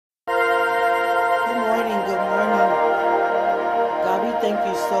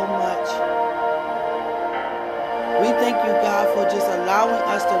you, God, for just allowing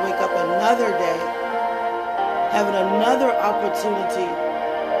us to wake up another day, having another opportunity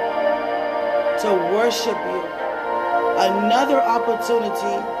to worship you, another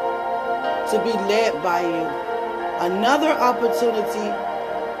opportunity to be led by you, another opportunity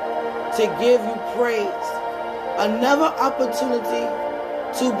to give you praise, another opportunity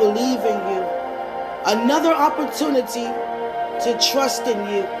to believe in you, another opportunity to trust in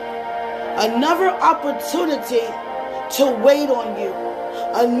you, another opportunity to wait on you,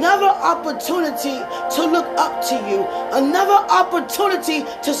 another opportunity to look up to you, another opportunity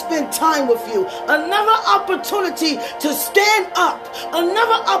to spend time with you, another opportunity to stand up,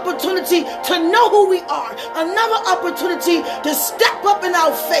 another opportunity to know who we are, another opportunity to step up in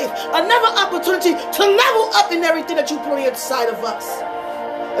our faith, another opportunity to level up in everything that you put inside of us.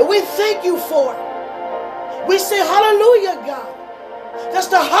 And we thank you for it. We say hallelujah, God. That's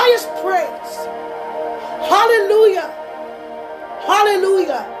the highest praise. Hallelujah.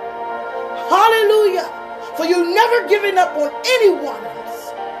 Hallelujah. Hallelujah. For you never giving up on any one of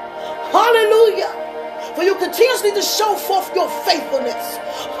us. Hallelujah. For you continuously to show forth your faithfulness.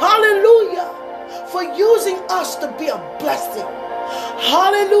 Hallelujah. For using us to be a blessing.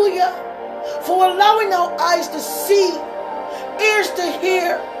 Hallelujah. For allowing our eyes to see, ears to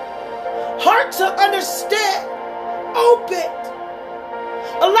hear, heart to understand, open,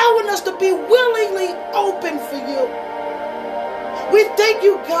 allowing us to be willingly open for you. We thank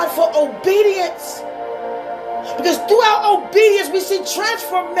you, God, for obedience, because through our obedience we see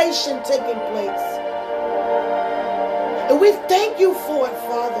transformation taking place, and we thank you for it,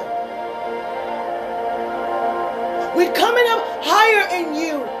 Father. We're coming up higher in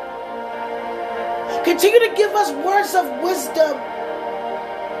you. Continue to give us words of wisdom.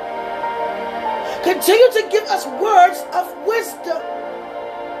 Continue to give us words of wisdom.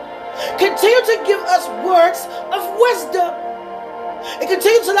 Continue to give us words of wisdom. And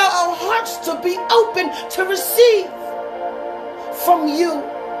continue to allow our hearts to be open to receive from you.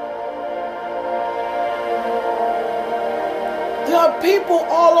 There are people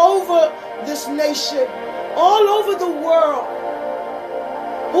all over this nation, all over the world,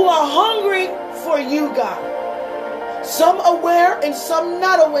 who are hungry for you, God. Some aware and some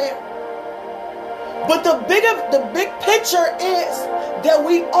not aware. But the big picture is that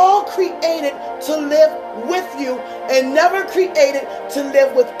we all created to live with you and never created to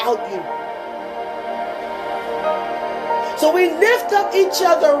live without you. So we lift up each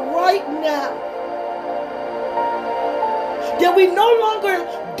other right now, that we no longer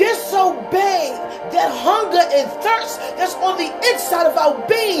disobey that hunger and thirst that's on the inside of our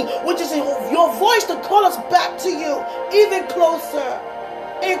being, which is your voice to call us back to you even closer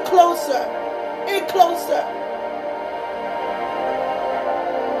and closer and closer.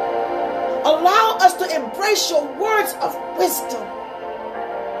 Allow us to embrace your words of wisdom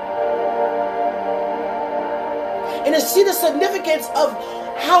and to see the significance of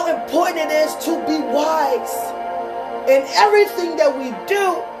how important it is to be wise in everything that we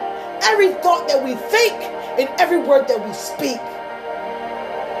do, every thought that we think, and every word that we speak.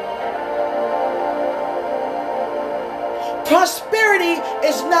 Prosperity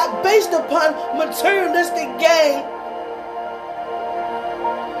is not based upon materialistic gain.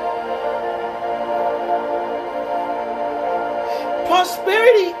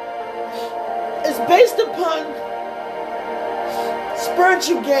 Prosperity is based upon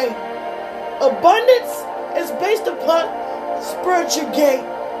spiritual gain. Abundance is based upon spiritual gain.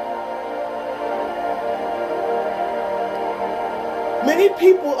 Many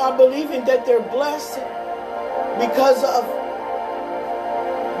people are believing that they're blessed because of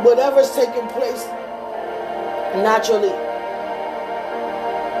whatever's taking place naturally,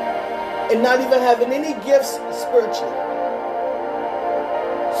 and not even having any gifts spiritually,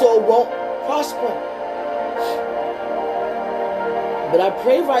 so it won't prosper. But I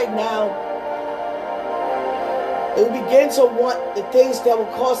pray right now that we begin to want the things that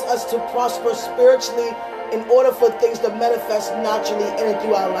will cause us to prosper spiritually in order for things to manifest naturally in and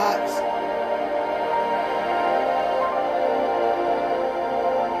through our lives.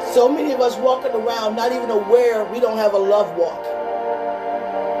 So many of us walking around not even aware we don't have a love walk.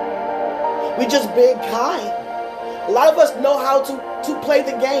 We just being kind. A lot of us know how to play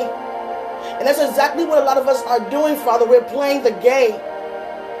the game. And that's exactly what a lot of us are doing, Father. We're playing the game.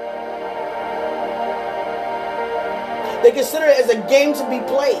 They consider it as a game to be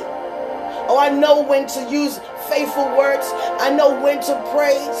played. Oh, I know when to use faithful words. I know when to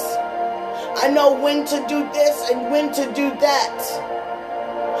praise. I know when to do this and when to do that.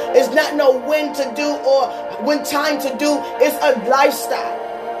 It's not know when to do or when time to do. It's a lifestyle.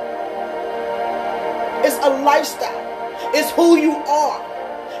 It's a lifestyle. It's who you are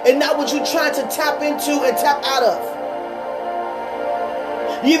and not what you're trying to tap into and tap out of.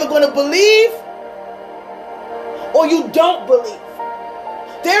 You're either going to believe or you don't believe.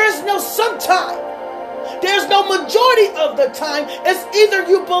 There is no sometime. There's no majority of the time. It's either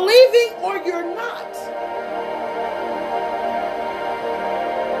you believing or you're not.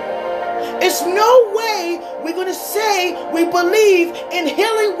 It's no way we're going to say we believe in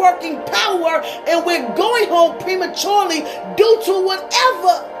healing working power and we're going home prematurely due to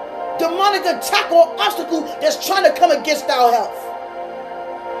whatever demonic attack or obstacle that's trying to come against our health.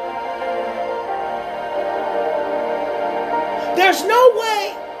 There's no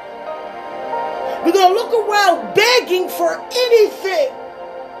way we're going to look around begging for anything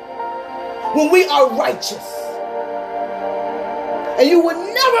when we are righteous. And you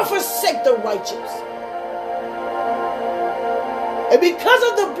will never forsake the righteous. And because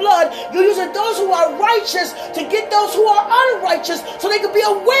of the blood, you're using those who are righteous to get those who are unrighteous so they can be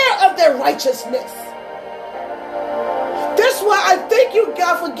aware of their righteousness. That's why I thank you,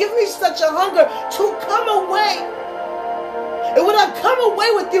 God, for giving me such a hunger to come away. And when I come away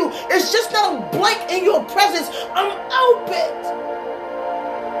with you, it's just not a blank in your presence. I'm open.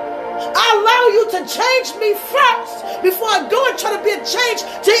 I allow you to change me first before I go and try to be a change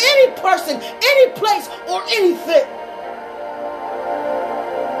to any person, any place, or anything.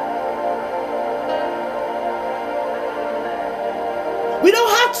 We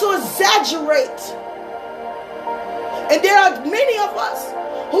don't have to exaggerate. And there are many of us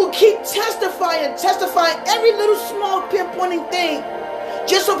who keep testifying every little small pinpointing thing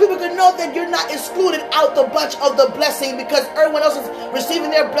just so people can know that you're not excluded out the bunch of the blessing because everyone else is receiving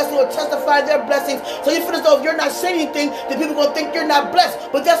their blessing or testifying their blessings. So you feel as though if you're not saying anything, then people are going to think you're not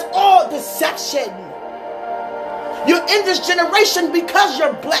blessed. But that's all deception. You're in this generation because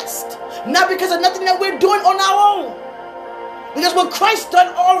you're blessed, not because of nothing that we're doing on our own. Because what Christ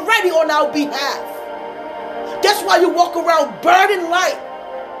done already on our behalf. That's why you walk around burden light,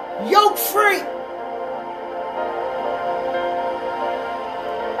 yoke free.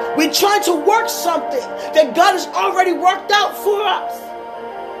 We're trying to work something that God has already worked out for us.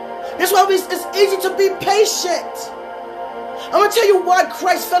 That's why it's easy to be patient. I'm going to tell you why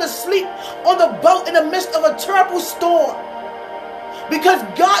Christ fell asleep on the boat in the midst of a terrible storm. Because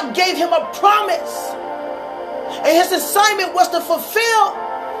God gave him a promise. And his assignment was to fulfill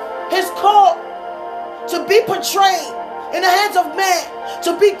his call to be portrayed in the hands of man,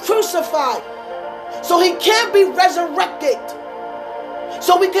 to be crucified, so he can be resurrected.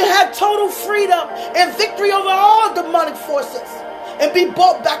 So we can have total freedom and victory over all demonic forces and be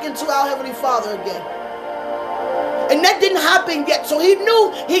brought back into our Heavenly Father again. And that didn't happen yet. So he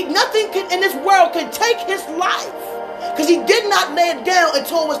knew nothing in this world could take his life because he did not lay it down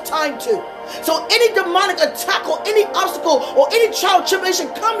until it was time to. So any demonic attack or any obstacle or any trial tribulation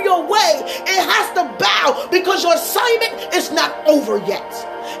come your way, it has to bow because your assignment is not over yet.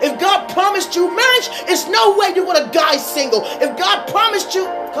 If God promised you marriage, it's no way you're going to die single. If God promised you,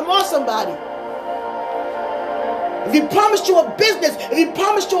 come on somebody. If he promised you a business, if he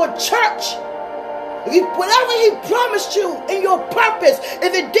promised you a church, whatever he promised you in your purpose,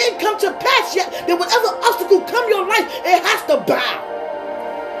 if it didn't come to pass yet, then whatever obstacle come your life, it has to bow.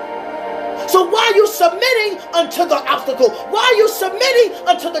 So why are you submitting unto the obstacle? Why are you submitting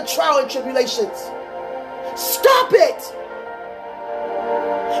unto the trial and tribulations? Stop it.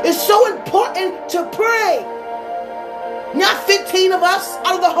 It's so important to pray. Not 15 of us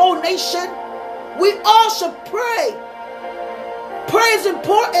out of the whole nation. We all should pray. Prayer is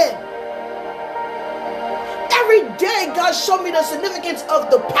important. Every day God showed me the significance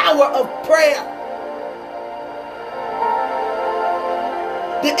of the power of prayer.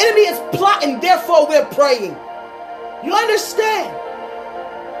 The enemy is plotting, therefore we're praying. You understand?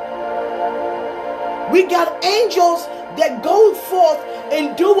 We got angels that go forth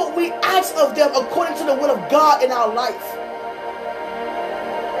and do what we ask of them according to the will of God in our life.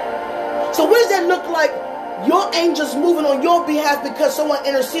 So what does that look like? Your angels moving on your behalf because someone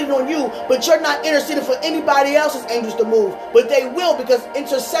interceded on you, but you're not interceding for anybody else's angels to move. But they will, because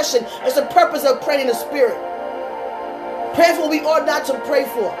intercession is the purpose of praying in the spirit. Pray for what we ought not to pray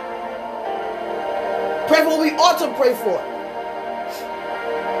for. Pray for what we ought to pray for.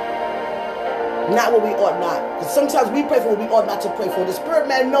 Not what we ought not. Because sometimes we pray for what we ought not to pray for. The spirit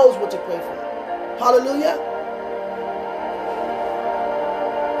man knows what to pray for. Hallelujah.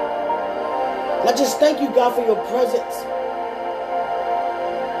 And I just thank you, God, for your presence.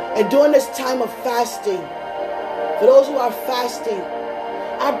 And during this time of fasting, for those who are fasting,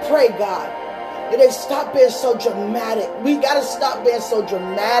 I pray, God, that they stop being so dramatic. We got to stop being so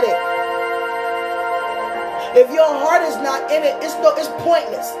dramatic. If your heart is not in it, it's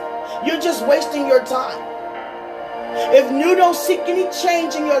pointless. You're just wasting your time. If you don't seek any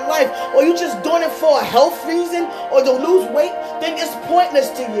change in your life, or you're just doing it for a health reason or to lose weight, then it's pointless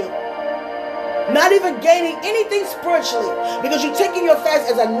to you. Not even gaining anything spiritually, because you're taking your fast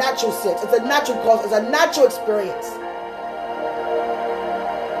as a natural sense, as a natural cause, as a natural experience.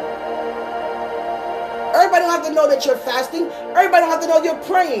 Everybody don't have to know that you're fasting. Everybody don't have to know you're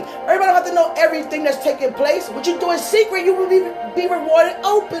praying. Everybody don't have to know everything that's taking place. What you do in secret, you will be rewarded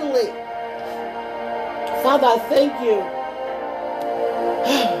openly. Father, I thank you.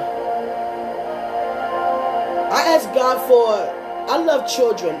 I ask God I love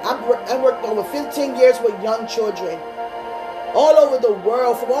children. I worked over 15 years with young children. All over the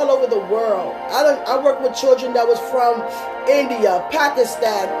world, from all over the world. I worked with children that was from India,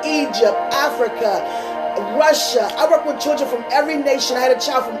 Pakistan, Egypt, Africa, Russia. I worked with children from every nation. I had a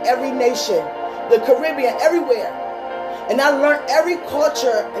child from every nation. The Caribbean, everywhere. And I learned every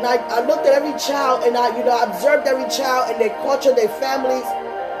culture, and I looked at every child, and I observed every child and their culture, their families,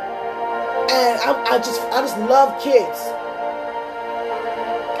 and I just love kids.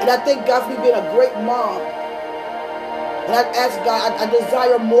 And I thank God for me being a great mom. And I ask God, I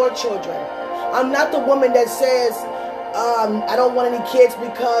desire more children. I'm not the woman that says I don't want any kids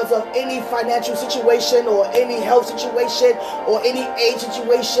because of any financial situation or any health situation or any age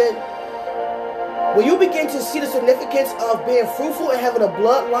situation. When you begin to see the significance of being fruitful and having a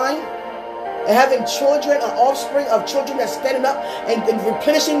bloodline and having children, an offspring of children that's standing up and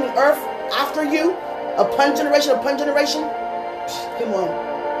replenishing the earth after you, upon generation, come on.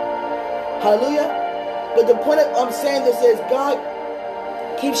 Hallelujah. But the point of I'm saying this is God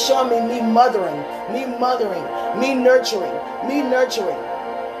keeps showing me mothering, me nurturing.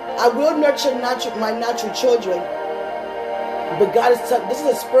 I will nurture my natural children, but God is this is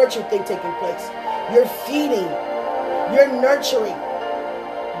a spiritual thing taking place. You're feeding. You're nurturing.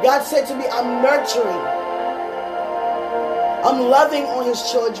 God said to me, I'm nurturing. I'm loving on his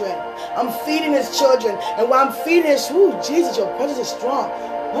children. I'm feeding his children. And while I'm feeding Jesus, your presence is strong.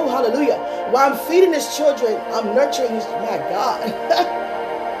 Oh, hallelujah. While I'm feeding his children, I'm nurturing his, my God.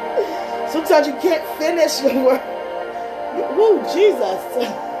 Sometimes you can't finish your work. Woo, Jesus.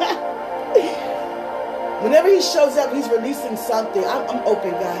 Whenever he shows up, he's releasing something. I'm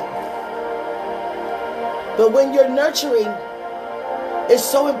open, God. But when you're nurturing, it's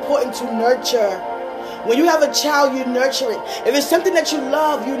so important to nurture. When you have a child, you nurture it. If it's something that you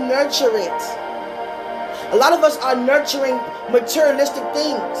love, you nurture it. A lot of us are nurturing materialistic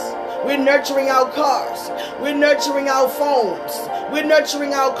things. We're nurturing our cars. We're nurturing our phones. We're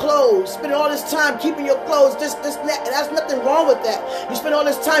nurturing our clothes. Spending all this time keeping your clothes, this, that. And there's nothing wrong with that. You spend all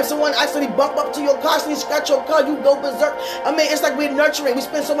this time, someone actually bump up to your car, so you scratch your car, you go berserk. I mean, it's like we're nurturing. We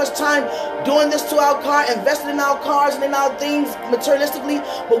spend so much time doing this to our car, investing in our cars and in our things materialistically,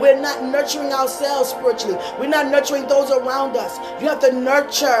 but we're not nurturing ourselves spiritually. We're not nurturing those around us. You have to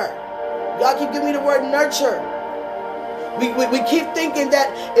nurture. God keep giving me the word nurture. We keep thinking that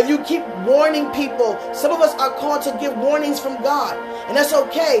if you keep warning people, some of us are called to give warnings from God, and that's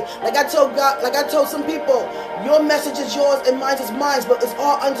okay. Like I told some people, your message is yours and mine is mine, but it's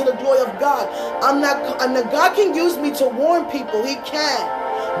all unto the glory of God. God can use me to warn people. He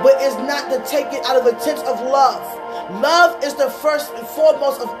can, but it's not to take it out of the sense of love. Love is the first and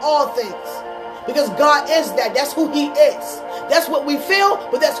foremost of all things, because God is that. That's who He is. That's what we feel,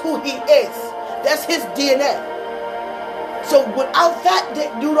 but that's who He is. That's His DNA. So without that,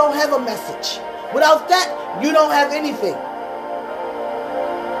 you don't have a message. Without that, you don't have anything.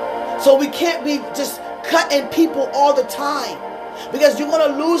 So we can't be just cutting people all the time, because you're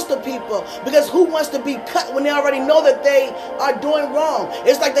going to lose the people. Because who wants to be cut when they already know that they are doing wrong?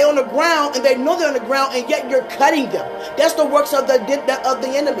 It's like they're on the ground and they know they're on the ground, and yet you're cutting them. That's the works of the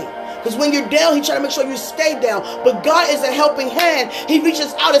enemy. Because when you're down, He tries to make sure you stay down. But God is a helping hand. He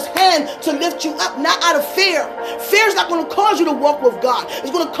reaches out His hand to lift you up, not out of fear. Fear is not going to cause you to walk with God. It's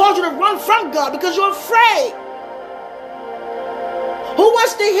going to cause you to run from God because you're afraid. Who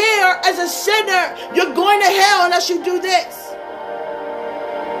wants to hear as a sinner, you're going to hell unless you do this?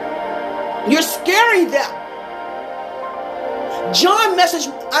 You're scaring them. John's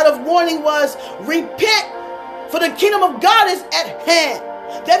message out of warning was, repent, for the kingdom of God is at hand.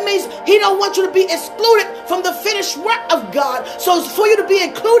 That means He don't want you to be excluded from the finished work of God. So for you to be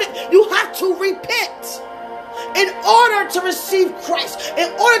included, you have to repent. In order to receive Christ,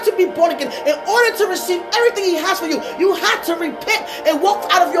 in order to be born again, in order to receive everything He has for you, you have to repent and walk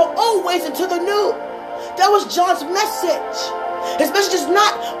out of your old ways into the new. That was John's message. His message is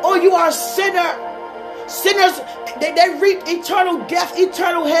not, oh, you are a sinner. Sinners, they reap eternal death,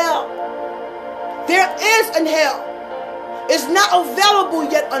 eternal hell. There is an hell. It's not available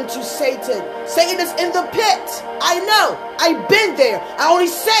yet unto Satan. Satan is in the pit. I know. I've been there. I only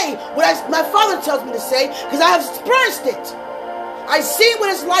say what my Father tells me to say because I have experienced it. I see what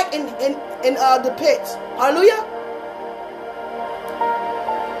it's like in the pit. Hallelujah.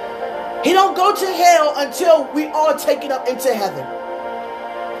 He don't go to hell until we are taken up into heaven.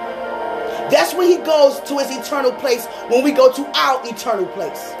 That's when he goes to his eternal place, when we go to our eternal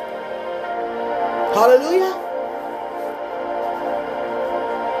place. Hallelujah.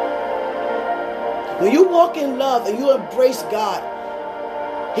 When you walk in love and you embrace God,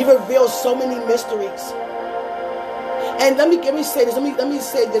 he reveals so many mysteries. And let me say this. Let me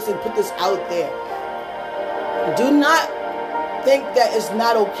say this and put this out there. Do not think that it's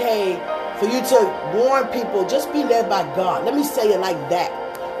not okay for you to warn people. Just be led by God. Let me say it like that.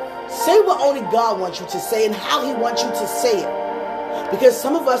 Say what only God wants you to say and how he wants you to say it. Because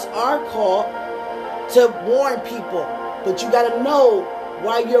some of us are called to warn people. But you got to know,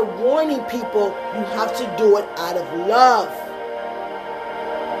 while you're warning people, you have to do it out of love.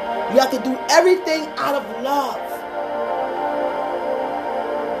 You have to do everything out of love.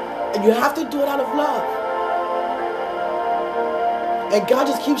 And you have to do it out of love. And God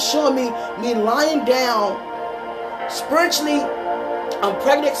just keeps showing me lying down spiritually. I'm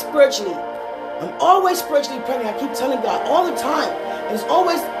pregnant spiritually. I'm always spiritually pregnant. I keep telling God all the time. And it's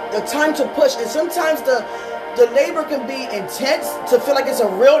always the time to push. And sometimes the labor can be intense to feel like it's a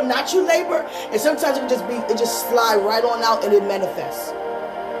real natural labor. And sometimes it just slide right on out and it manifests.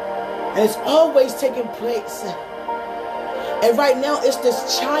 And it's always taking place. And right now it's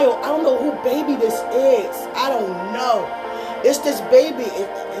this child. I don't know who baby this is. I don't know. It's this baby.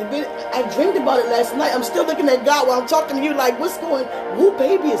 I dreamed about it last night. I'm still looking at God while I'm talking to you like, who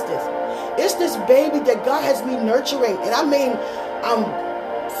baby is this? It's this baby that God has me nurturing. And I mean, I'm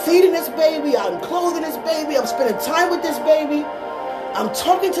feeding this baby. I'm clothing this baby. I'm spending time with this baby. I'm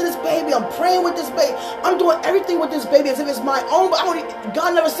talking to this baby. I'm praying with this baby. I'm doing everything with this baby as if it's my own. But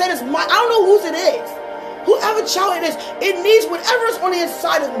God never said it's mine. I don't know whose it is. Whoever child it is, it needs whatever is on the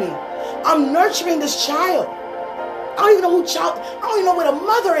inside of me. I'm nurturing this child. I don't even know I don't even know where the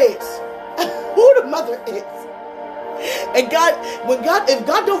mother is. Who the mother is. And if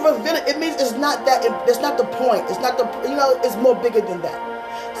God don't reveal it, it means it's not the point. It's not it's more bigger than that.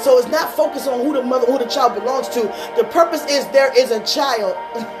 So it's not focused on who the child belongs to. The purpose is there is a child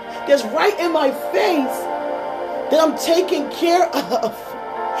that's right in my face that I'm taking care of.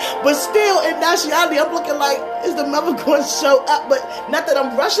 But still, in nationality, I'm looking like, is the mother going to show up? But not that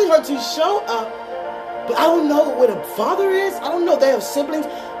I'm rushing her to show up. But I don't know where the father is. I don't know if they have siblings.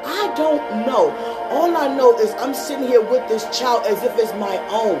 I don't know. All I know is I'm sitting here with this child as if it's my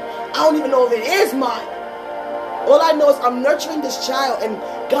own. I don't even know if it is mine. All I know is I'm nurturing this child. And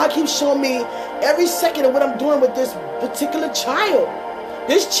God keeps showing me every second of what I'm doing with this particular child.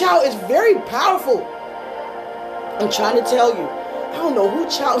 This child is very powerful. I'm trying to tell you. I don't know who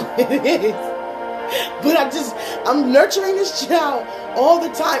child it is. But I'm nurturing this child all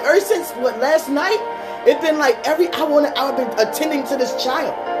the time. Ever since last night, it's been like every hour I've been attending to this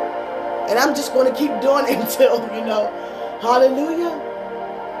child. And I'm just going to keep doing it until, hallelujah.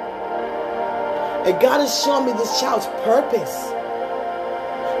 And God is showing me this child's purpose.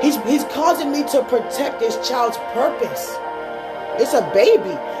 He's causing me to protect this child's purpose. It's a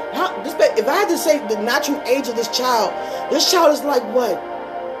baby. If I had to say the natural age of this child is like what?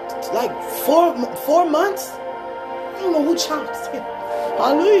 Like 4 months? I don't know who child it is.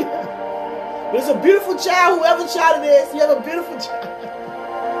 Hallelujah. But it's a beautiful child, whoever child it is. You have a beautiful child.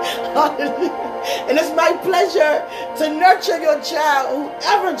 Hallelujah. And it's my pleasure to nurture your child,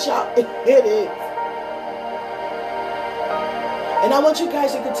 whoever child it is. And I want you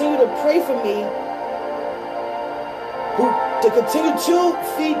guys to continue to pray for me, to continue to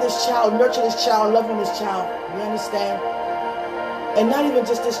feed this child, nurture this child, love on this child. You understand? And not even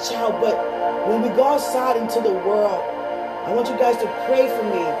just this child, but when we go outside into the world, I want you guys to pray for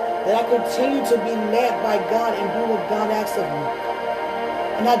me that I continue to be led by God and do what God asks of me.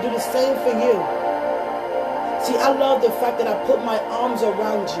 And I do the same for you. See, I love the fact that I put my arms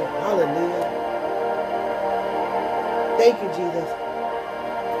around you. Hallelujah. Thank you, Jesus.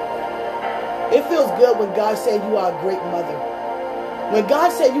 It feels good when God said you are a great mother. When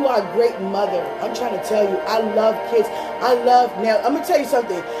God said you are a great mother, I'm trying to tell you, I love kids. Now, I'm going to tell you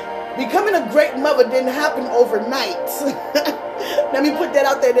something. Becoming a great mother didn't happen overnight. Let me put that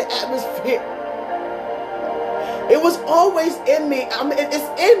out there in the atmosphere. It was always in me. It's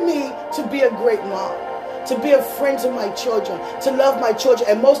in me to be a great mom, to be a friend to my children, to love my children,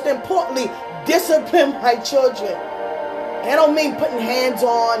 and most importantly, discipline my children. And I don't mean putting hands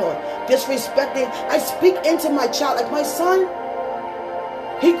on or disrespecting. I speak into my child. Like my son,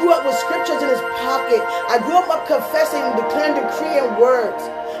 he grew up with scriptures in his pocket. I grew up confessing, declaring, decreeing words.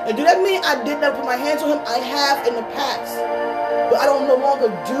 And do that mean I did not put my hands on him? I have in the past. But I don't no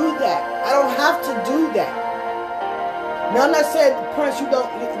longer do that. I don't have to do that. Now, I'm not saying, parents, you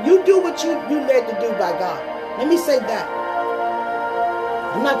do what you led to do by God. Let me say that.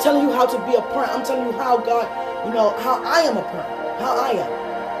 I'm not telling you how to be a parent. I'm telling you how God, how I am a parent. How I am.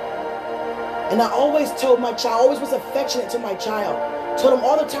 And I always told my child, I always was affectionate to my child. Told him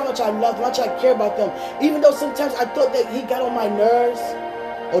all the time how much I loved, how much I care about them. Even though sometimes I thought that he got on my nerves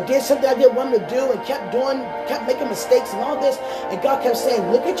or did something I didn't want him to do and kept making mistakes and all this. And God kept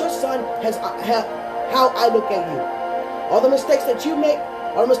saying, look at your son as how I look at you. All the mistakes that you make,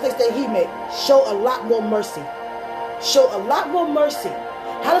 all the mistakes that he made, show a lot more mercy. Show a lot more mercy.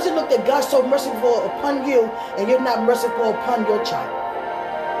 How does it look that God's so merciful upon you and you're not merciful upon your child?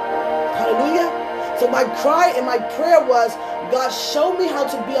 Hallelujah. So my cry and my prayer was, God, show me how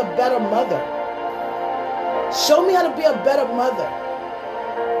to be a better mother. Show me how to be a better mother.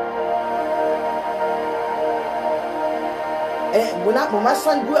 And when my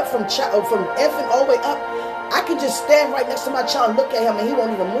son grew up from infant all the way up, I could just stand right next to my child and look at him and he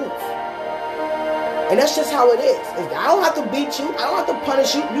won't even move. And that's just how it is. I don't have to beat you. I don't have to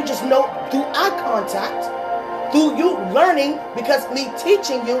punish you. You just know through eye contact, through you learning, because me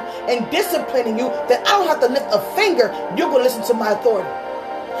teaching you and disciplining you, that I don't have to lift a finger. You're going to listen to my authority.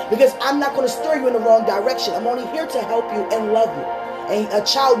 Because I'm not going to steer you in the wrong direction. I'm only here to help you and love you. And a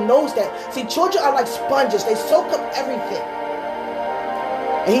child knows that. See, children are like sponges. They soak up everything.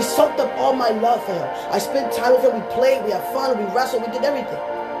 And he soaked up all my love for him. I spent time with him. We played. We had fun. We wrestled. We did everything.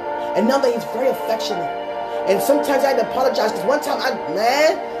 And now that he's very affectionate. And sometimes I had to apologize. Because one time,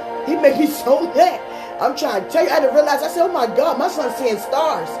 he made me so mad. I'm trying to tell you. I had to realize. I said, oh my God, my son's seeing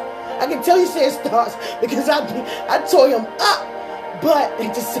stars. I can tell he's seeing stars. Because I tore him up. But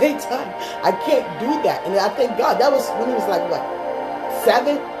at the same time, I can't do that. And I thank God. That was when he was like, what?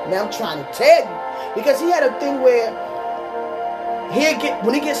 7? Now I'm trying to tell you. Because he had a thing where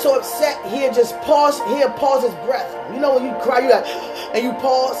when he gets so upset, he'll just pause. He'll pause his breath. You know when you cry, you like, and you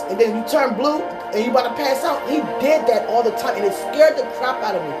pause, and then you turn blue, and you about to pass out. He did that all the time, and it scared the crap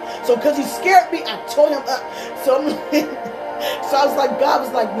out of me. So because he scared me, I tore him up. So I was like, God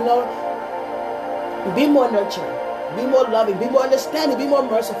was like, be more nurturing, be more loving, be more understanding, be more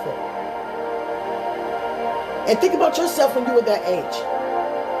merciful. And think about yourself when you were that age.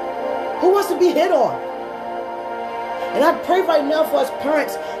 Who wants to be hit on? And I pray right now for us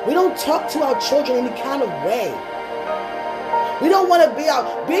parents, we don't talk to our children any kind of way. We don't want to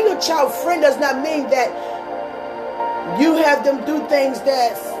being a child friend does not mean that you have them do things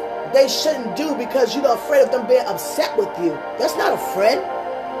that they shouldn't do because you're afraid of them being upset with you. That's not a friend.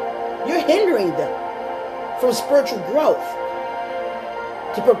 You're hindering them from spiritual growth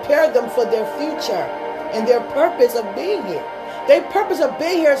to prepare them for their future and their purpose of being here. Their purpose of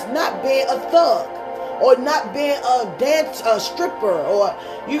being here is not being a thug. Or not being a stripper, or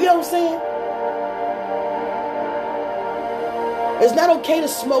you get what I'm saying? It's not okay to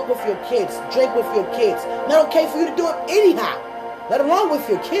smoke with your kids, drink with your kids. Not okay for you to do it anyhow, let alone with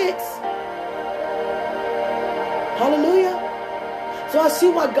your kids. Hallelujah. So I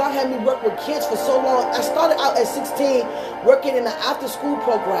see why God had me work with kids for so long. I started out at 16 working in the after-school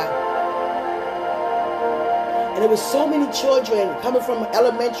program. And there was so many children coming from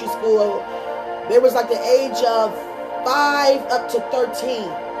elementary school. They was like the age of 5 up to 13.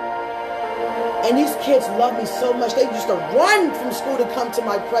 And these kids loved me so much. They used to run from school to come to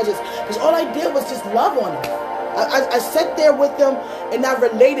my presence. Because all I did was just love on them. I sat there with them and I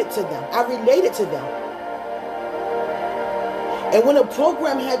related to them. And when the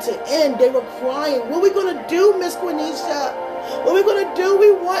program had to end, they were crying. What are we going to do, Miss Quenisha? What are we going to do?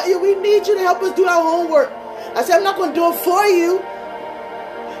 We want you. We need you to help us do our homework. I said, I'm not going to do it for you.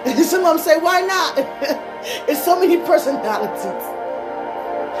 And some of them say, why not? It's so many personalities.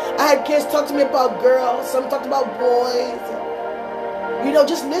 I had kids talk to me about girls. Some talked about boys.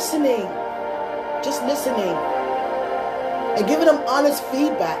 Just listening. And giving them honest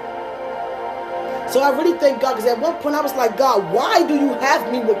feedback. So I really thank God. Because at one point I was like, God, why do you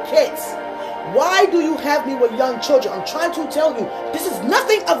have me with kids? Why do you have me with young children? I'm trying to tell you, this is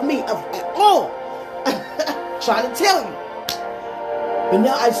nothing of me at all. Trying to tell you. But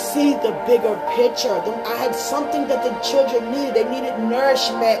now I see the bigger picture. I had something that the children needed. They needed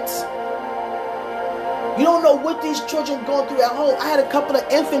nourishment. You don't know what these children going through at home. I had a couple of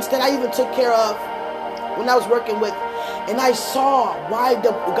infants that I even took care of when I was working with. And I saw why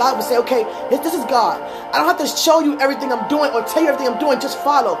God would say, okay, this is God. I don't have to show you everything I'm doing or tell you everything I'm doing, just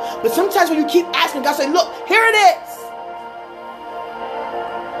follow. But sometimes when you keep asking, God say, look, here it is.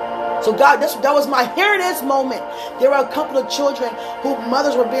 So God, that was my here it is moment. There were a couple of children whose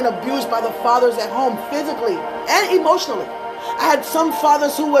mothers were being abused by the fathers at home, physically and emotionally. I had some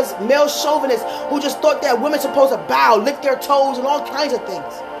fathers who was male chauvinists, who just thought that women supposed to bow, lick their toes, and all kinds of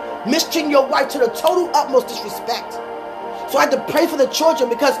things. Mistreating your wife to the total utmost disrespect. So I had to pray for the children,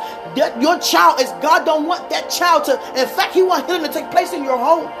 because your child is, God don't want that child to, in fact, He wants healing to take place in your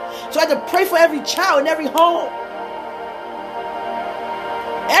home. So I had to pray for every child in every home.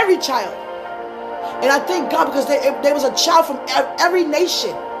 Every child. And I thank God, because there was a child from every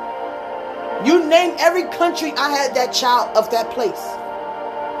nation. You name every country, I had that child of that place.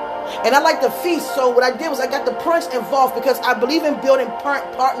 And I like the feast, so what I did was I got the parents involved, because I believe in building parent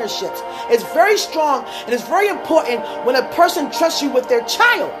partnerships. It's very strong, and it's very important when a person trusts you with their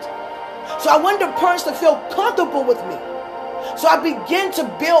child. So I wanted the parents to feel comfortable with me. So I began to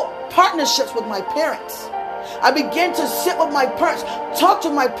build partnerships with my parents. I began to sit with my parents, talk to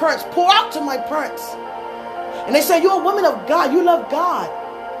my parents, pour out to my parents. And they say, you're a woman of God, you love God.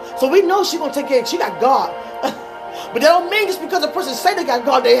 So we know she's going to take care of it. She got God. But that don't mean just because a person say they got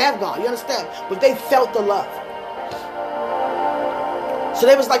God, they have God. You understand? But they felt the love. So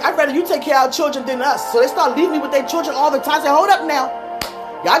they was like, I'd rather you take care of our children than us. So they start leaving me with their children all the time. I say, hold up now.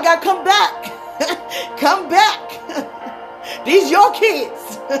 Y'all got to come back. Come back. These your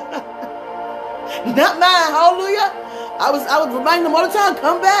kids. Not mine. Hallelujah. I would remind them all the time,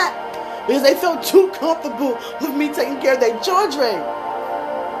 come back. Because they felt too comfortable with me taking care of their children.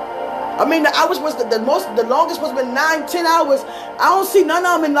 I mean, the hours was the longest was been 9-10 hours. I don't see none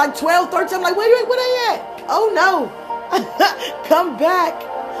of them in like 12, 13. I'm like, where they at? Oh no. Come back.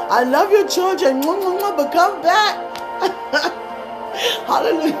 I love your children, but come back.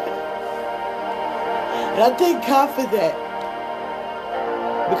 Hallelujah. And I thank God for that.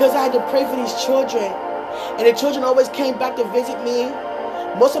 Because I had to pray for these children. And the children always came back to visit me.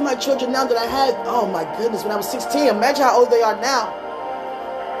 Most of my children now that I had, oh my goodness, when I was 16, imagine how old they are now.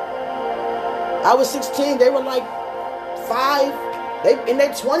 I was 16, they were like 5, they in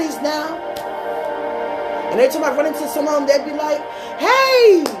their 20s now. And every time I run into some of them, they'd be like,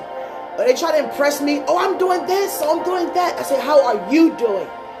 hey! Or they try to impress me, oh, I'm doing this, oh, I'm doing that. I say, how are you doing?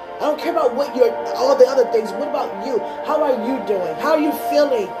 I don't care about what all the other things. What about you? How are you doing? How are you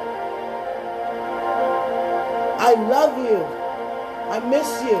feeling? I love you. I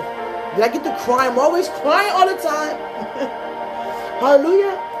miss you. Did I get to cry? I'm always crying all the time.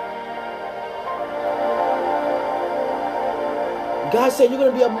 Hallelujah. God said you're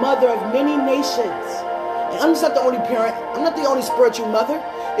going to be a mother of many nations. And I'm just not the only parent. I'm not the only spiritual mother.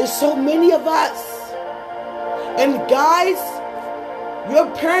 There's so many of us. And guys, you're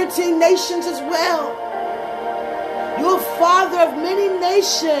parenting nations as well. You're a father of many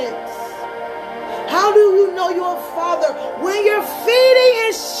nations. How do you know you're a father? When you're feeding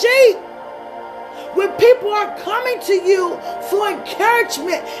his sheep. When people are coming to you for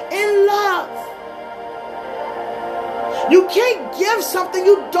encouragement and love. You can't give something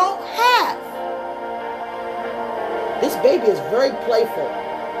you don't have. This baby is very playful.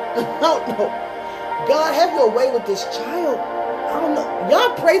 I don't know. God, have your way with this child. I don't know.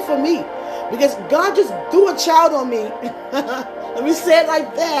 Y'all pray for me. Because God just threw a child on me. Let me say it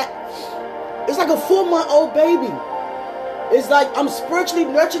like that. It's like a 4-month-old baby. It's like I'm spiritually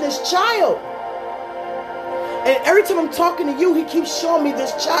nurturing this child. And every time I'm talking to you, he keeps showing me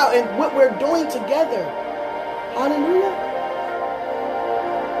this child and what we're doing together. Hallelujah.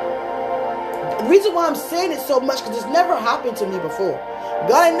 The reason why I'm saying it so much, because it's never happened to me before.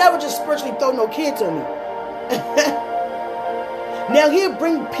 God ain't never just spiritually throw no kids on me. Now he'll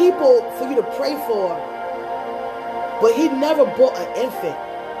bring people for you to pray for. But he never brought an infant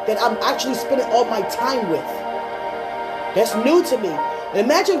that I'm actually spending all my time with. That's new to me.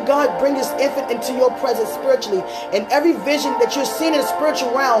 Imagine God bring this infant into your presence spiritually, and every vision that you're seeing in the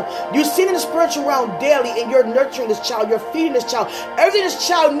spiritual realm, you're seeing in the spiritual realm daily, and you're nurturing this child, you're feeding this child. Everything this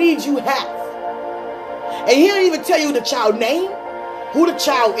child needs, you have. And he don't even tell you the child name, who the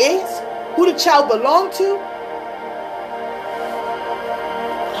child is, who the child belongs to.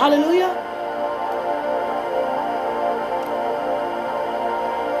 Hallelujah.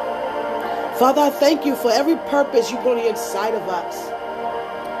 Father, I thank you for every purpose you put on the inside of us.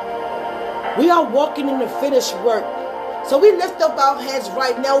 We are walking in the finished work. So we lift up our hands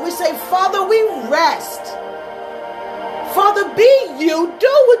right now. We say, Father, we rest. Father, be you.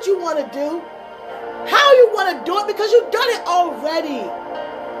 Do what you want to do. How you want to do it, because you've done it already.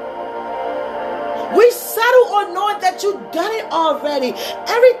 We say settle on knowing that you've done it already.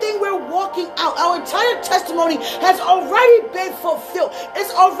 Everything we're walking out, our entire testimony has already been fulfilled.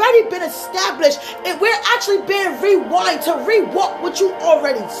 It's already been established. And we're actually being rewind to rewalk what you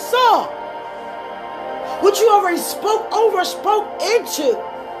already saw. What you already spoke into.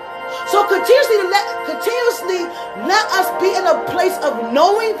 So continuously let us be in a place of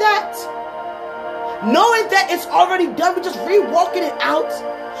knowing that it's already done. We're just re-walking it out.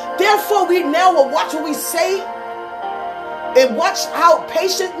 Therefore, we now will watch what we say and watch how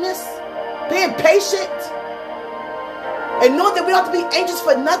being patient, and know that we don't have to be anxious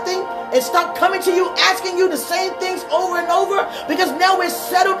for nothing and stop coming to you, asking you the same things over and over, because now we're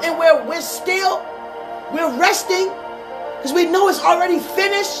settled and we're still, we're resting because we know it's already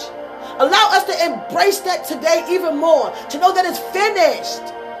finished. Allow us to embrace that today even more, to know that it's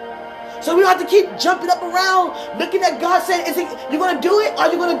finished. So we don't have to keep jumping up around, looking at God saying, you going to do it? Are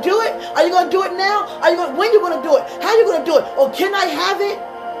you going to do it? Are you going to do it now? When are you going to do it? How are you going to do it? Or can I have it?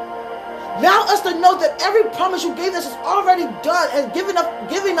 Allow us to know that every promise you gave us is already done, and giving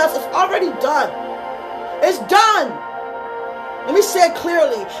us is already done. It's done. Let me say it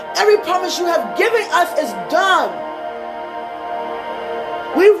clearly. Every promise you have given us is done.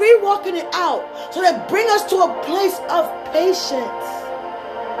 We're re-walking it out so that bring us to a place of patience.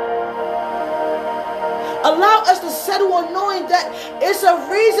 Allow us to settle on knowing that it's a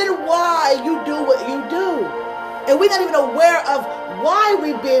reason why you do what you do. And we're not even aware of why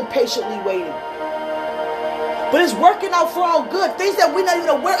we're being patiently waiting. But it's working out for our good. Things that we're not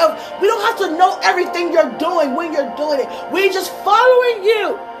even aware of. We don't have to know everything you're doing when you're doing it. We're just following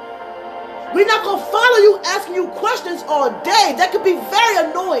you. We're not going to follow you asking you questions all day. That could be very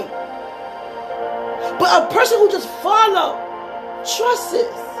annoying. But a person who just follows, trusts.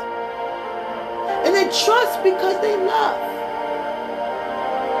 And they trust because they love.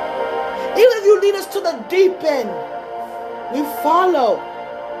 Even if you lead us to the deep end, we follow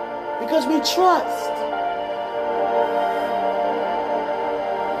because we trust.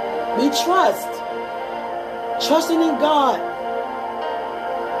 We trust. Trusting in God.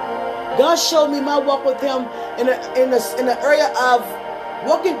 God showed me my walk with Him in the area of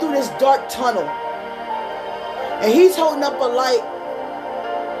walking through this dark tunnel. And He's holding up a light.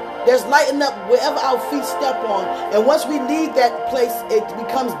 There's lighting up wherever our feet step on. And once we leave that place, it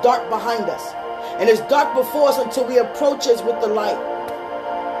becomes dark behind us. And it's dark before us until we approach us with the light.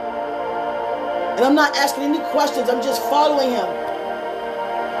 And I'm not asking any questions. I'm just following Him.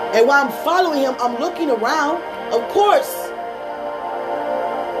 And while I'm following Him, I'm looking around. Of course.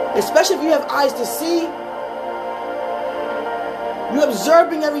 Especially if you have eyes to see. You're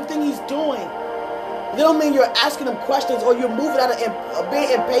observing everything He's doing. That don't mean you're asking Him questions or you're moving out of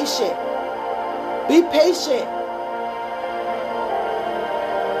being impatient. Be patient.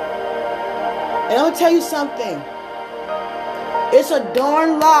 And I'm going to tell you something. It's a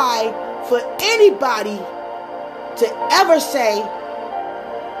darn lie for anybody to ever say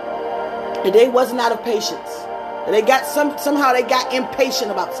that they wasn't out of patience. That they got somehow they got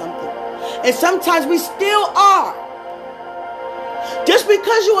impatient about something. And sometimes we still are. Just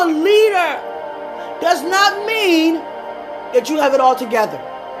because you're a leader does not mean that you have it all together.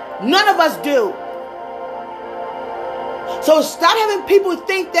 None of us do. So stop having people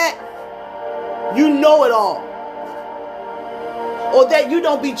think that you know it all. Or that you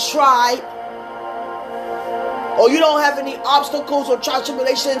don't be tried. Or you don't have any obstacles or trials,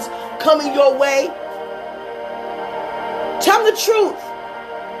 tribulations coming your way. Tell them the truth.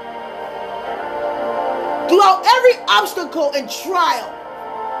 Throughout every obstacle and trial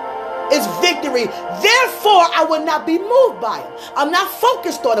is victory. Therefore, I will not be moved by him. I'm not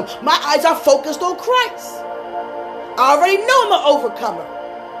focused on him. My eyes are focused on Christ. I already know I'm an overcomer.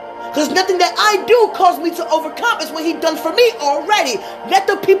 Because nothing that I do causes me to overcome. It's what He done for me already. Let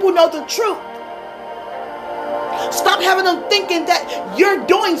the people know the truth. Stop having them thinking that you're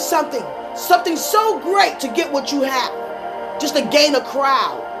doing something so great to get what you have. Just to gain a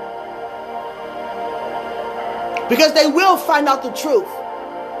crowd. Because they will find out the truth.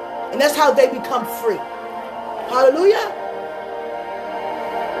 And that's how they become free. Hallelujah.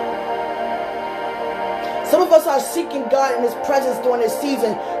 Some of us are seeking God in His presence during this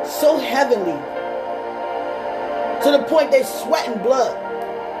season so heavenly. To the point they sweating blood.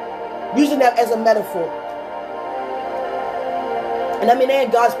 Using that as a metaphor. And I mean, they're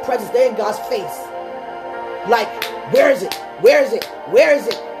in God's presence. They're in God's face. Like, where is it? Where is it? Where is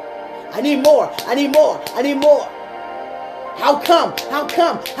it? I need more. I need more. I need more. How come? How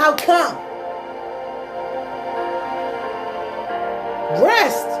come? How come?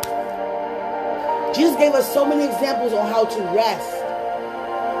 Rest. Jesus gave us so many examples on how to rest.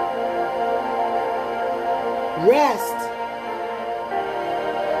 Rest.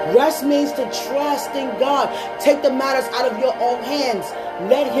 Rest means to trust in God. Take the matters out of your own hands.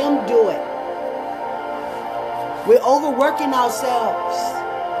 Let Him do it. We're overworking ourselves.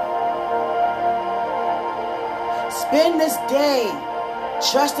 Spend this day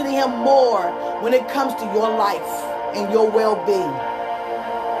trusting in Him more when it comes to your life and your well-being.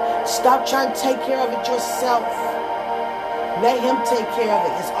 Stop trying to take care of it yourself. Let Him take care of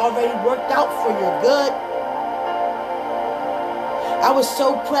it. It's already worked out for your good. I was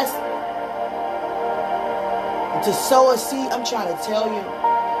so pressed to sow a seed. I'm trying to tell you.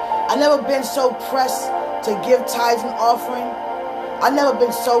 I've never been so pressed to give tithes and offering. I've never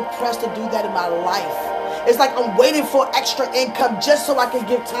been so pressed to do that in my life. It's like I'm waiting for extra income just so I can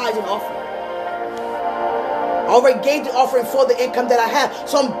give tithes and offering. I already gave the offering for the income that I have.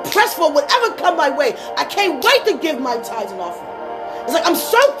 So I'm pressed for whatever come my way. I can't wait to give my tithes and offering. It's like I'm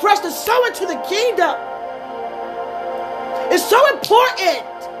so pressed to sow into the kingdom. It's so important.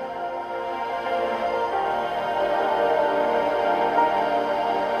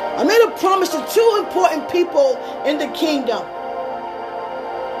 I made a promise to two important people in the kingdom.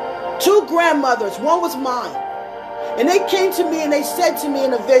 Two grandmothers. One was mine. And they came to me and they said to me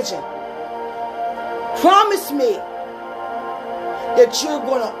in a vision, promise me that you're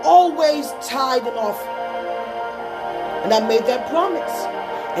going to always tithe and offer. And I made that promise.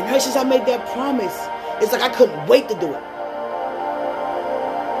 And ever since I made that promise, it's like I couldn't wait to do it.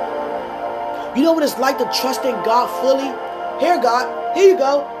 You know what it's like to trust in God fully? Here, God. Here you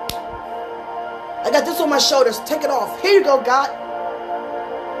go. I got this on my shoulders. Take it off. Here you go, God.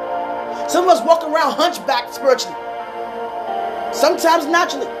 Some of us walk around hunchback spiritually. Sometimes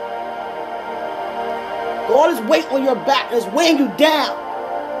naturally. All this weight on your back is weighing you down.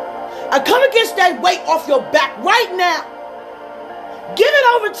 I come against that weight off your back right now. Give it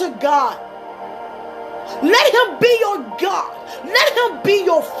over to God. Let Him be your God. Let Him be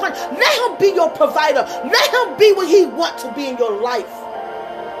your friend. Let Him be your provider. Let Him be what He wants to be in your life.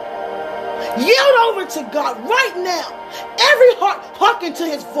 Yield over to God right now. Every heart hearken to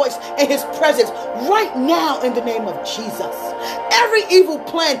His voice and His presence right now in the name of Jesus. Every evil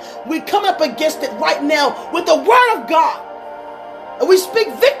plan, we come up against it right now with the word of God. And we speak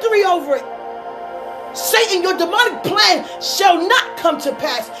victory over it. Satan, your demonic plan shall not come to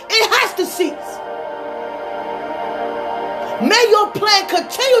pass. It has to cease. May your plan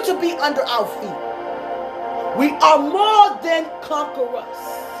continue to be under our feet. We are more than conquerors.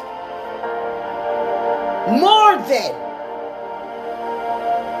 More than.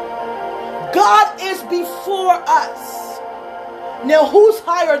 God is before us. Now who's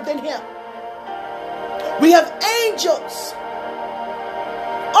higher than Him? We have angels,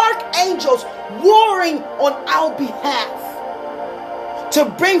 archangels warring on our behalf to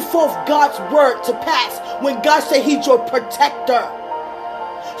bring forth God's word to pass when God said He's your protector.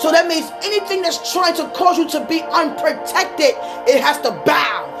 So that means anything that's trying to cause you to be unprotected, it has to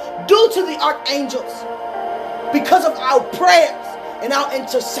bow due to the archangels because of our prayers and our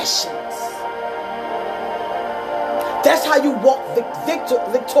intercessions. That's how you walk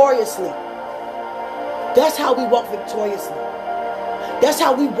victoriously. That's how we walk victoriously. That's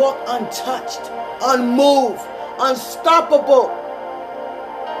how we walk untouched, unmoved, unstoppable.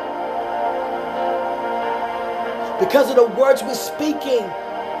 Because of the words we're speaking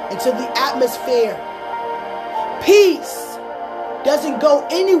into the atmosphere. Peace doesn't go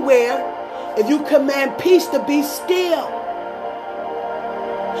anywhere if you command peace to be still.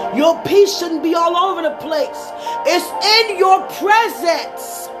 Your peace shouldn't be all over the place. It's in your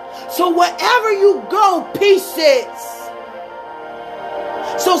presence. So wherever you go, peace is.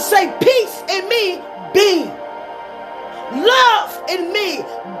 So say, peace in me, be. Love in me,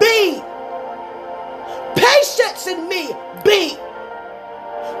 be. Patience in me, be.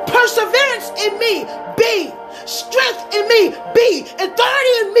 Perseverance in me, be. Strength in me, be.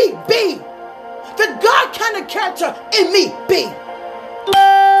 Authority in me, be. The God kind of character in me, be.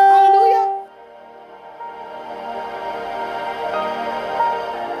 Hallelujah.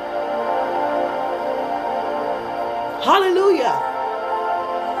 Hallelujah.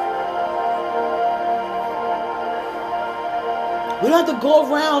 We don't have to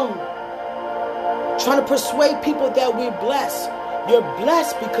go around trying to persuade people that we're blessed. You're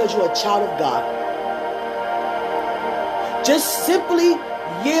blessed because you're a child of God. Just simply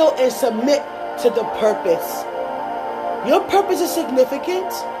yield and submit to the purpose. Your purpose is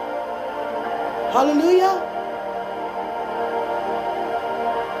significant. Hallelujah.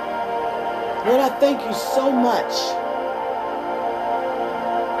 Lord, I thank you so much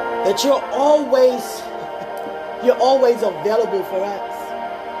that you're always available for us.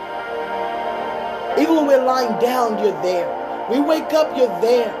 Even when we're lying down, you're there. We wake up, you're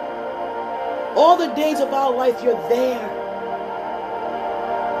there. All the days of our life, you're there.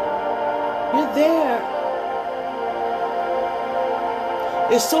 You're there.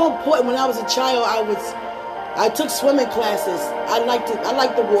 It's so important. When I was a child, I took swimming classes. I liked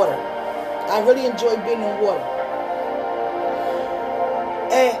the water. I really enjoyed being in water.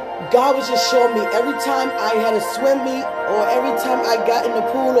 And God was just showing me every time I had a swim meet, or every time I got in the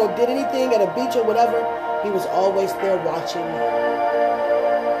pool or did anything at a beach or whatever, He was always there watching me.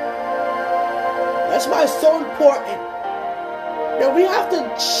 That's why it's so important that we have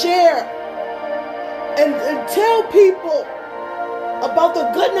to share and tell people about the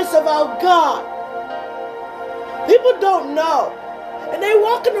goodness of our God. People don't know. And they're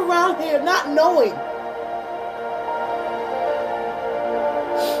walking around here not knowing.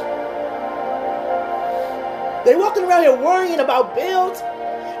 They're walking around here worrying about bills.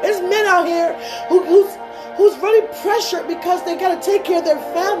 There's men out here who's really pressured because they got to take care of their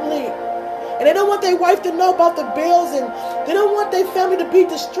family. And they don't want their wife to know about the bills, and they don't want their family to be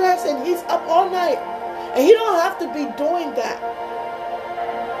distressed, and he's up all night. And he don't have to be doing that.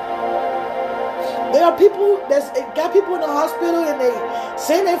 There are people that's got people in the hospital and they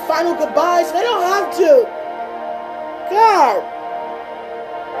saying their final goodbyes. They don't have to. God.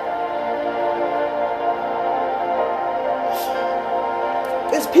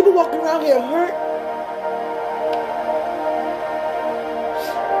 There's people walking around here hurt.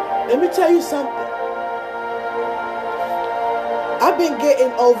 Let me tell you something. I've been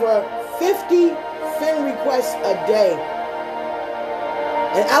getting over 50 friend requests a day.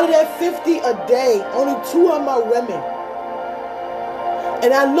 And out of that 50 a day, only 2 of them are women.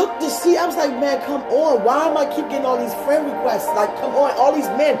 And I looked to see, I was like, man, come on. Why am I keep getting all these friend requests? Like, come on, all these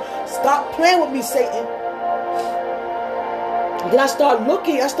men. Stop playing with me, Satan. Then I started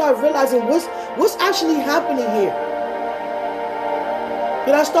looking, I started realizing what's actually happening here.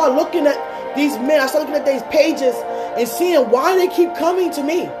 Then I started looking at these men, I started looking at these pages and seeing why they keep coming to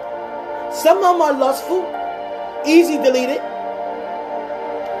me. Some of them are lustful, easy deleted.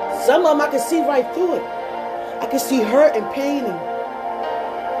 Some of them I can see right through it. I can see hurt and pain and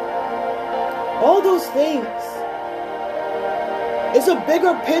all those things. It's a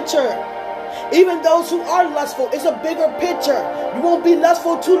bigger picture. Even those who are lustful, it's a bigger picture. You won't be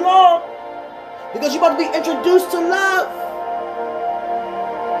lustful too long because you're about to be introduced to love.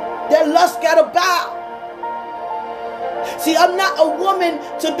 That lust gotta bow. See, I'm not a woman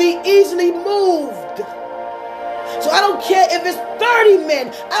to be easily moved. So I don't care if it's 30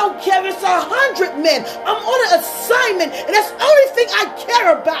 men. I don't care if it's 100 men. I'm on an assignment, and that's the only thing I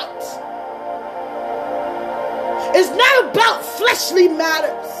care about. It's not about fleshly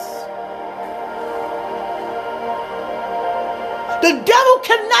matters. The devil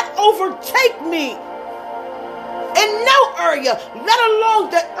cannot overtake me in no area, let alone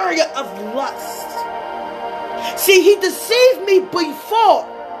the area of lust. See, he deceived me before,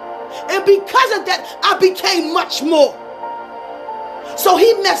 and because of that, I became much more. So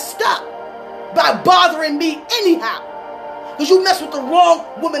he messed up by bothering me anyhow, because you mess with the wrong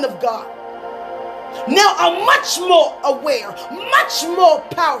woman of God. Now I'm much more aware, much more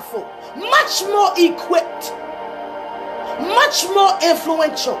powerful, much more equipped, much more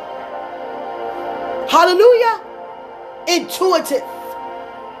influential. Hallelujah. Intuitive.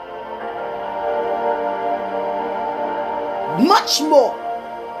 Much more.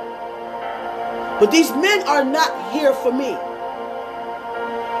 But these men are not here for me.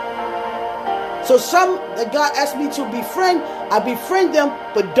 So some that God asked me to befriend, I befriend them,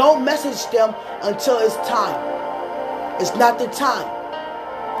 but don't message them until it's time. It's not the time.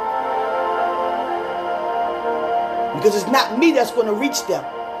 Because it's not me that's going to reach them.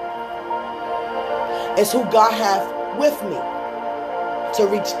 It's who God has with me to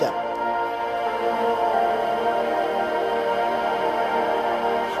reach them.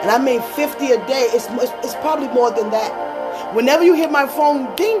 And I mean 50 a day. It's probably more than that. Whenever you hear my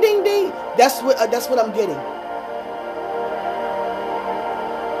phone ding, ding, ding, that's what I'm getting.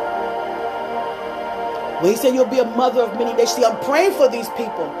 When he said you'll be a mother of many nations, see, I'm praying for these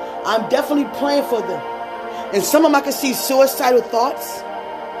people. I'm definitely praying for them. And some of them I can see suicidal thoughts.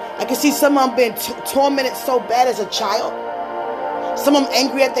 I can see some of them being tormented so bad as a child. Some of them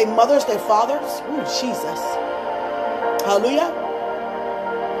angry at their mothers, their fathers. Ooh, Jesus. Hallelujah.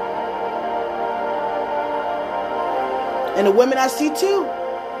 And the women I see too.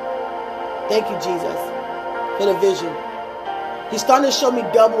 Thank you, Jesus, for the vision. He's starting to show me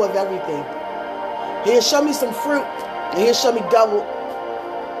double of everything. He'll show me some fruit, and he'll show me double.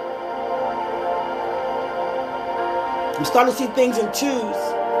 I'm starting to see things in twos.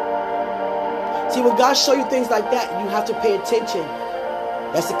 See, when God shows you things like that, you have to pay attention.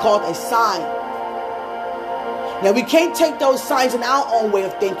 That's called a sign. Now, we can't take those signs in our own way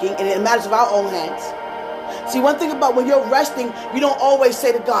of thinking, and it matters of our own hands. See, one thing about when you're resting, you don't always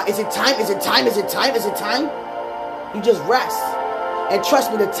say to God, is it time? Is it time? Is it time? Is it time? You just rest. And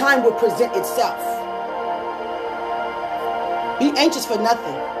trust me, the time will present itself. Be anxious for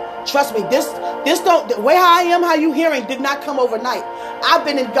nothing. Trust me, the way I am, how you hearing, did not come overnight. I've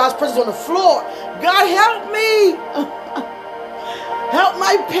been in God's presence on the floor. God, help me. Help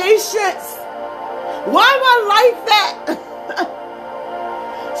my patience. Why am I like that?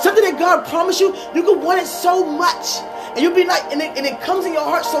 Something that God promised you, you could want it so much. And you'll be like, and it comes in your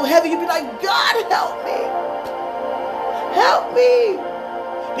heart so heavy, you'll be like, God, help me. Help me.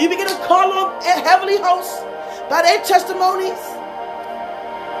 You begin to call on heavenly hosts by their testimonies.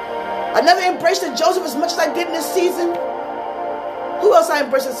 I never embraced Joseph as much as I did in this season. Who else I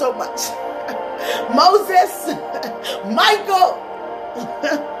embraced so much? Moses, Michael.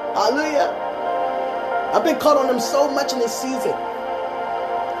 Hallelujah. I've been called on them so much in this season.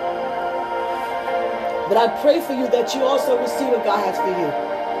 But I pray for you that you also receive what God has for you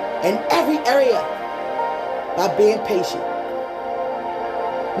in every area by being patient.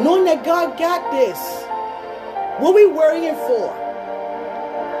 Knowing that God got this. What are we worrying for?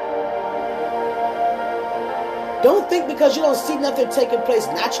 Don't think because you don't see nothing taking place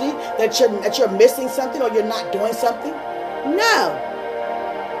naturally that you're missing something or you're not doing something. No.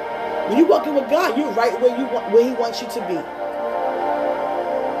 When you're walking with God, you're right where He wants you to be.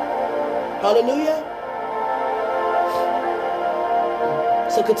 Hallelujah.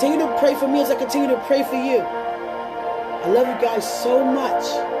 So continue to pray for me as I continue to pray for you. I love you guys so much.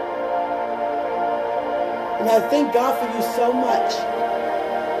 And I thank God for you so much.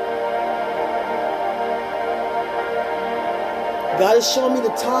 God is showing me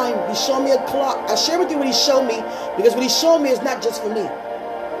the time. He's showing me a clock. I share with you what He showed me, because what He showed me is not just for me.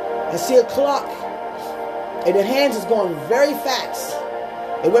 I see a clock, and the hands is going very fast.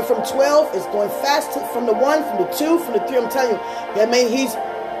 It went from 12, it's going fast from the 1, from the 2, from the 3. I'm telling you, that means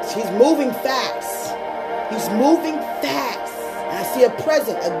he's moving fast. He's moving fast. And I see a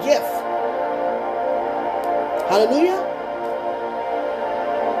present, a gift. Hallelujah.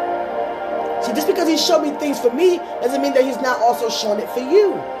 See, just because He showed me things for me doesn't mean that He's not also showing it for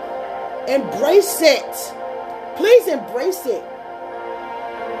you. Embrace it. Please embrace it.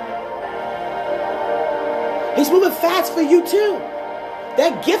 He's moving fast for you too.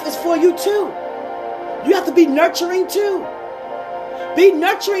 That gift is for you too. You have to be nurturing too.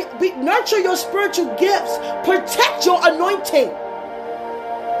 Nurture your spiritual gifts. Protect your anointing.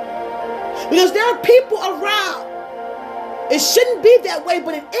 Because there are people around. It shouldn't be that way,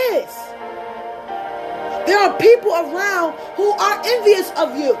 but it is. There are people around who are envious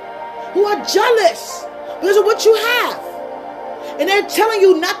of you, who are jealous because of what you have. And they're telling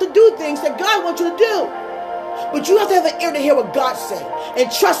you not to do things that God wants you to do. But you have to have an ear to hear what God's saying.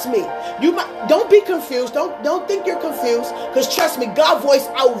 And trust me, don't be confused. Don't think you're confused. Because trust me, God's voice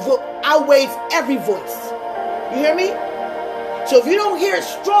outweighs every voice. You hear me? So if you don't hear it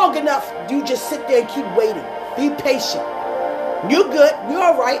strong enough, you just sit there and keep waiting. Be patient. You're good. You're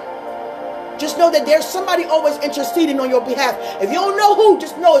all right. Just know that there's somebody always interceding on your behalf. If you don't know who,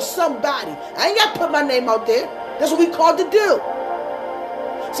 just know it's somebody. I ain't got to put my name out there. That's what we called to do.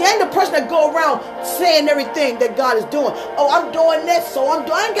 See, I ain't the person that go around saying everything that God is doing. Oh, I'm doing this, so I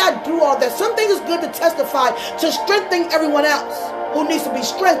ain't got to do all that. Some things is good to testify to strengthen everyone else who needs to be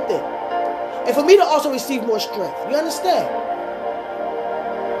strengthened. And for me to also receive more strength. You understand?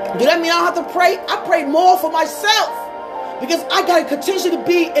 Do that mean I don't have to pray? I pray more for myself. Because I got to continue to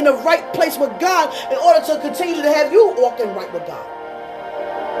be in the right place with God in order to continue to have you walking right with God.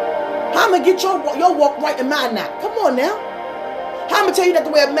 How am I going to get your walk right and mine not? Come on now. How am I going to tell you that the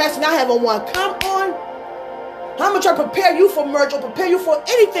way a master I have on one? Come on. How am I going to try to prepare you for marriage or prepare you for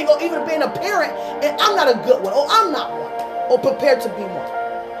anything or even being a parent and I'm not a good one or I'm not one or prepared to be one?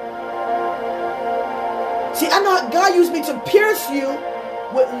 See, I know God used me to pierce you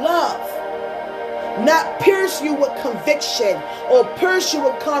with love. Not pierce you with conviction or pierce you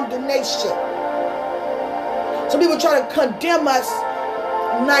with condemnation. Some people try to condemn us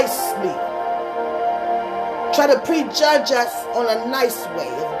nicely. Try to prejudge us on a nice way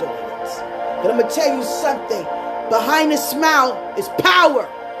of doing it. But I'm going to tell you something. Behind the smile is power.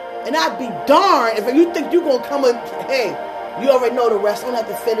 And I'd be darned if you think you're going to come and, hey, you already know the rest. I don't have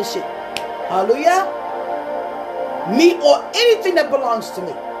to finish it. Hallelujah. Me or anything that belongs to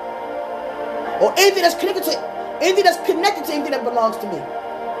me. Or anything that's connected to anything that belongs to me.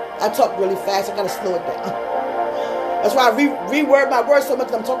 I talk really fast. I got to slow it down. That's why I reword my words so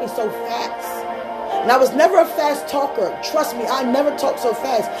much. I'm talking so fast. And I was never a fast talker. Trust me, I never talked so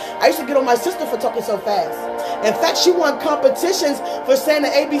fast. I used to get on my sister for talking so fast. In fact, she won competitions for saying the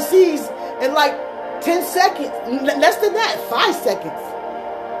ABCs in like 10 seconds. Less than that, 5 seconds.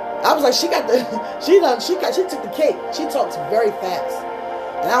 I was like, she took the cake. She talks very fast.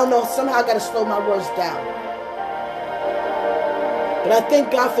 And I don't know, somehow I got to slow my words down. But I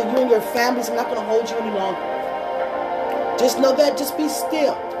thank God for you and your families. I'm not going to hold you any longer. Just know that, just be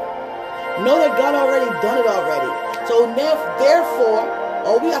still. Know that God already done it already. So therefore,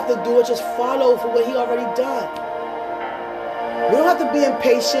 all we have to do is just follow for what he already done. We don't have to be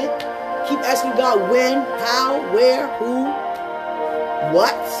impatient. Keep asking God when, how, where, who,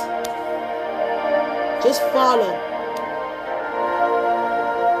 what. Just follow.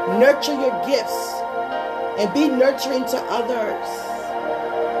 Nurture your gifts and be nurturing to others.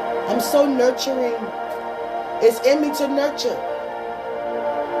 I'm so nurturing. It's in me to nurture.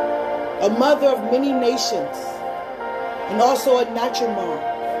 A mother of many nations and also a natural mom.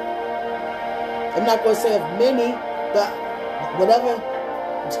 I'm not going to say of many, but whatever.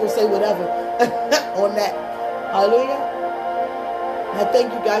 I'm just going to say whatever on that. Hallelujah. And I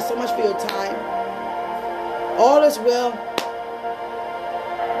thank you guys so much for your time. All is well.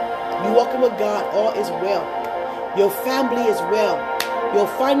 You walking with God, all is well. Your family is well. Your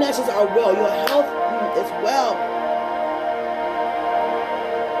finances are well. Your health is well.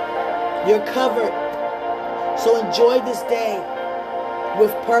 You're covered. So enjoy this day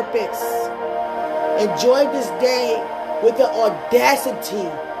with purpose. Enjoy this day with the audacity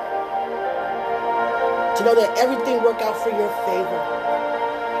to know that everything work out for your favor.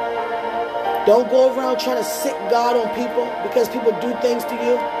 Don't go around trying to sick God on people because people do things to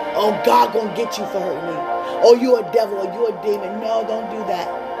you. Oh, God gonna get you for hurting me. Oh, you a devil or you a demon. No, don't do that.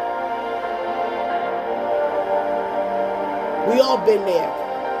 We all been there.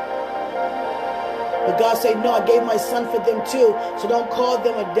 But God said, no, I gave my son for them too. So don't call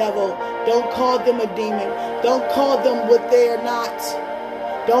them a devil. Don't call them a demon. Don't call them what they are not.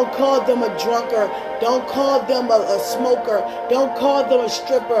 Don't call them a drunkard. Don't call them a smoker. Don't call them a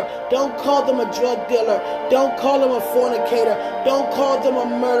stripper. Don't call them a drug dealer. Don't call them a fornicator. Don't call them a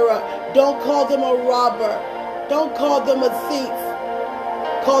murderer. Don't call them a robber. Don't call them a thief.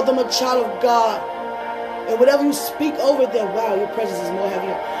 Call them a child of God. And whatever you speak over them, wow, your presence is more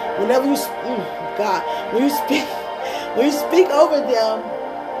heavier. Whenever you, God, when you speak over them,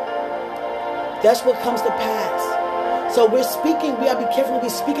 that's what comes to pass. So we're speaking, we gotta be careful, we're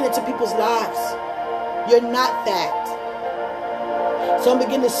speaking into people's lives. You're not that. So I'm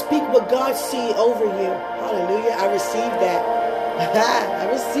beginning to speak what God sees over you. Hallelujah, I receive that.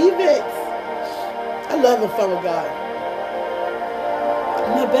 I receive it. I love and fun with God.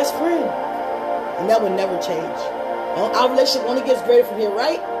 I'm my best friend. And that will never change. Our relationship only gets greater from here,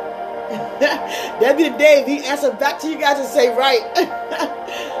 right? That'd be the day if he answers back to you guys and say, right.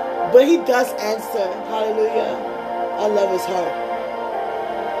 But he does answer. Hallelujah. I love his heart.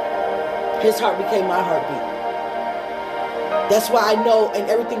 His heart became my heartbeat. That's why I know in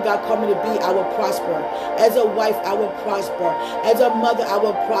everything God called me to be, I will prosper. As a wife, I will prosper. As a mother, I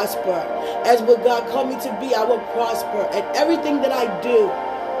will prosper. As what God called me to be, I will prosper. And everything that I do,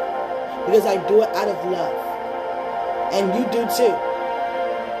 because I do it out of love. And you do too.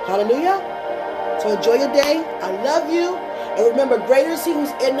 Hallelujah. So enjoy your day. I love you. And remember, greater is he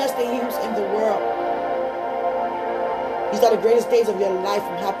who's in us than he who's in the world. These are the greatest days of your life.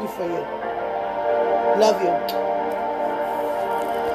 I'm happy for you. Love you.